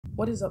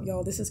What is up,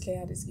 y'all? This is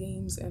Chaotic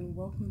Games, and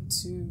welcome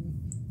to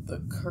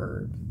The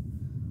Curb.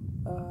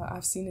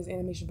 I've seen this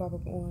animation pop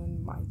up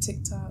on my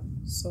TikTok,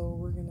 so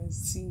we're gonna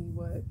see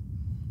what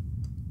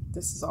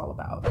this is all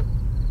about.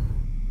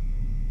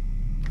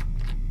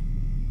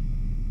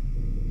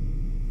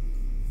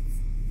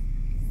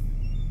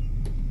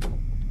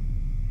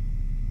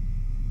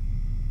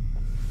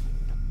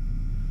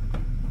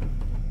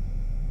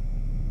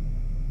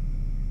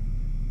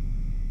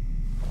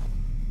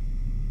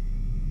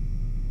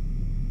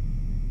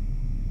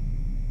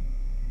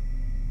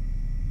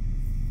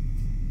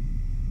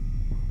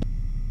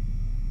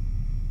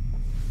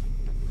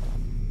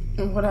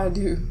 And what I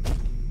do?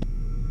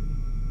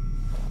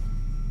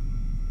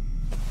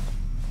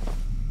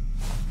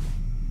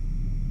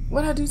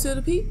 What I do to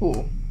the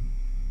people?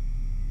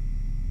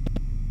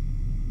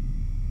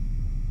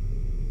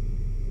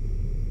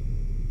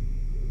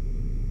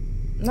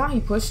 Now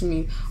he pushing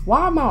me.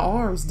 Why are my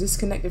arms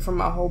disconnected from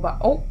my whole body?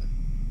 Oh.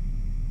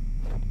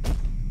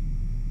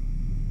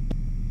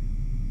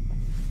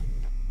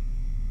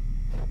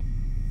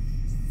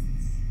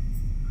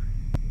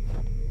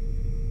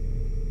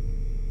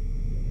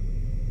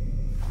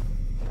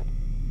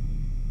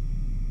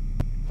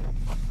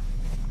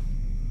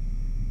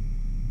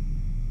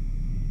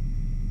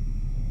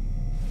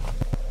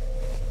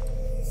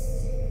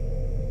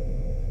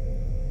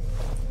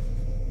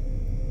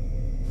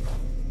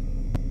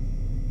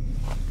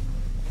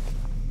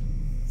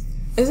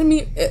 Isn't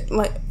me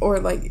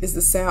is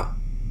the sound?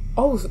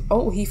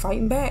 Oh, he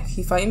fighting back.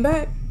 He fighting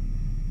back.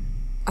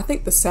 I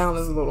think the sound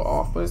is a little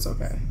off, but it's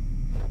okay.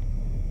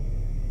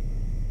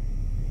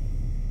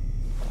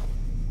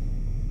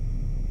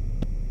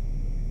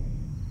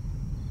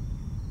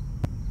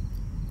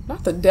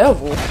 Not the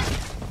devil.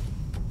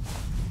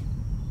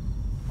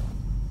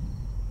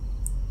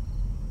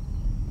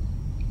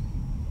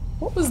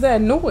 What was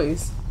that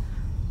noise?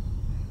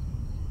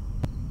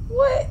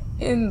 What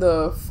in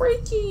the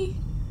freaky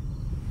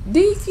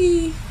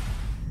deaky?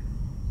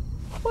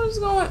 What is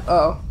going?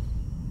 Oh.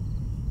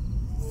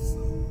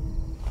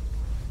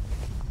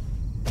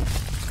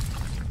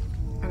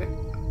 Okay.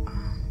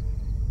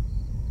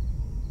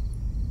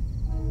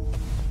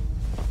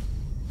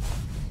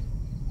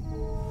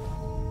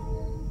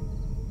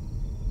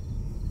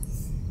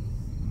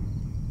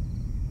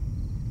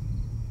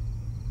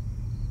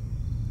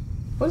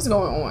 What is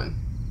going on?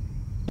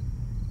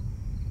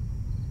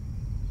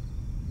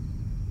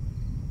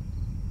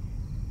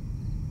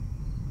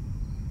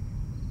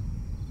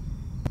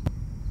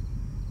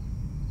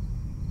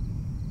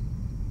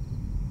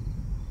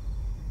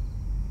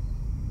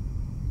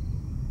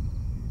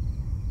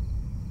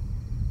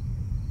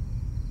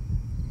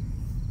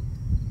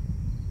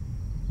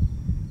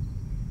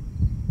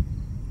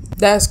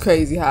 That's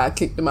crazy how I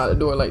kicked him out the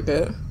door like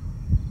that.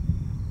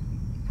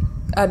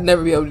 I'd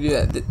never be able to do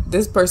that.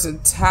 This person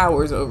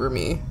towers over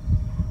me.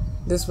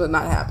 This would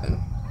not happen.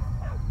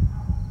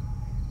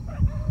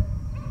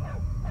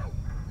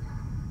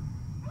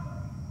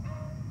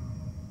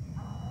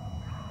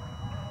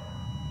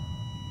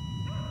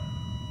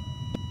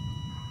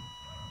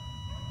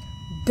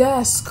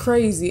 That's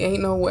crazy.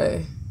 Ain't no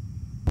way.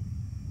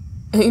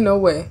 Ain't no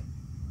way.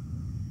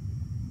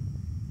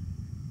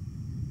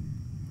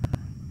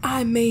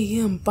 I made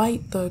him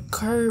bite the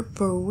curb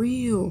for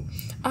real.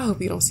 I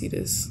hope you don't see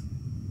this.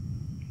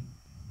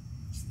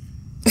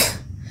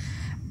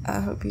 I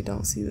hope you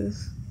don't see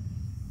this.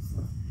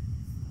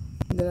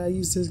 That I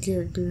used this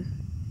character.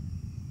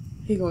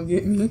 He gonna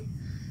get me.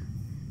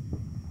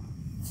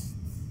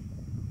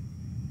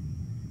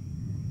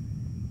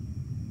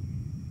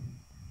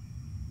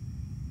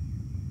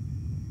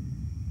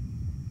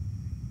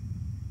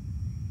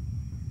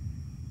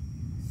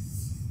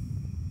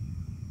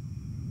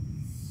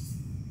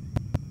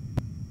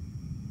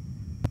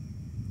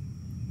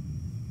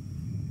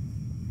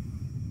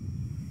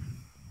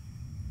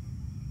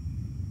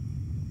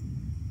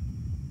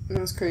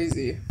 That's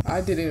crazy.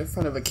 I did it in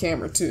front of a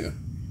camera too.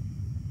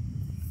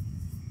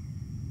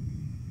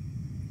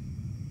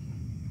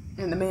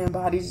 And the man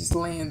body's just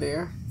laying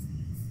there.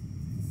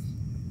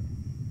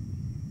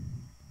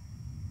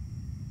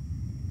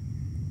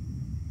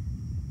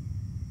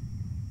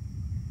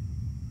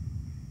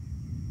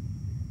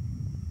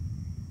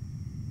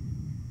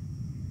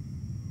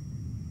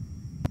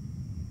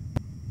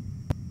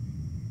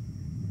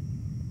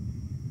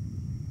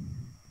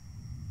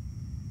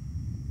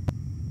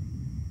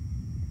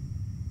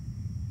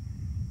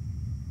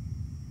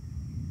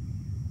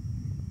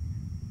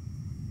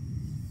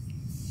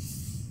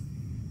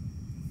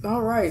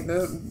 All right,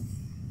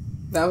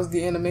 that was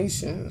the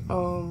animation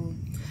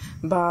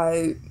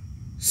by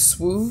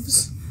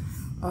Swoovs.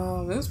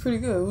 It was pretty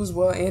good. It was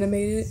well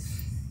animated.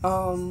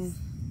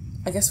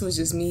 I guess it was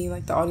just me,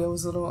 like the audio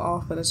was a little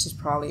off, but it's just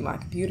probably my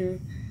computer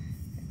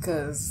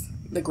because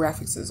the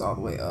graphics is all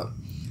the way up.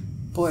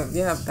 But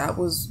yeah, that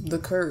was The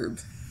Curb,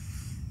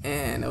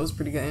 and it was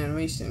pretty good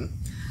animation.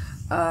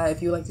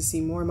 If you'd like to see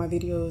more of my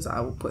videos,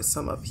 I will put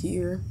some up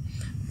here.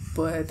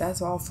 But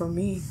that's all from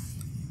me.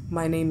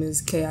 My name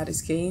is Chaotic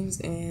Games,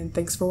 and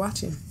thanks for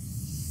watching.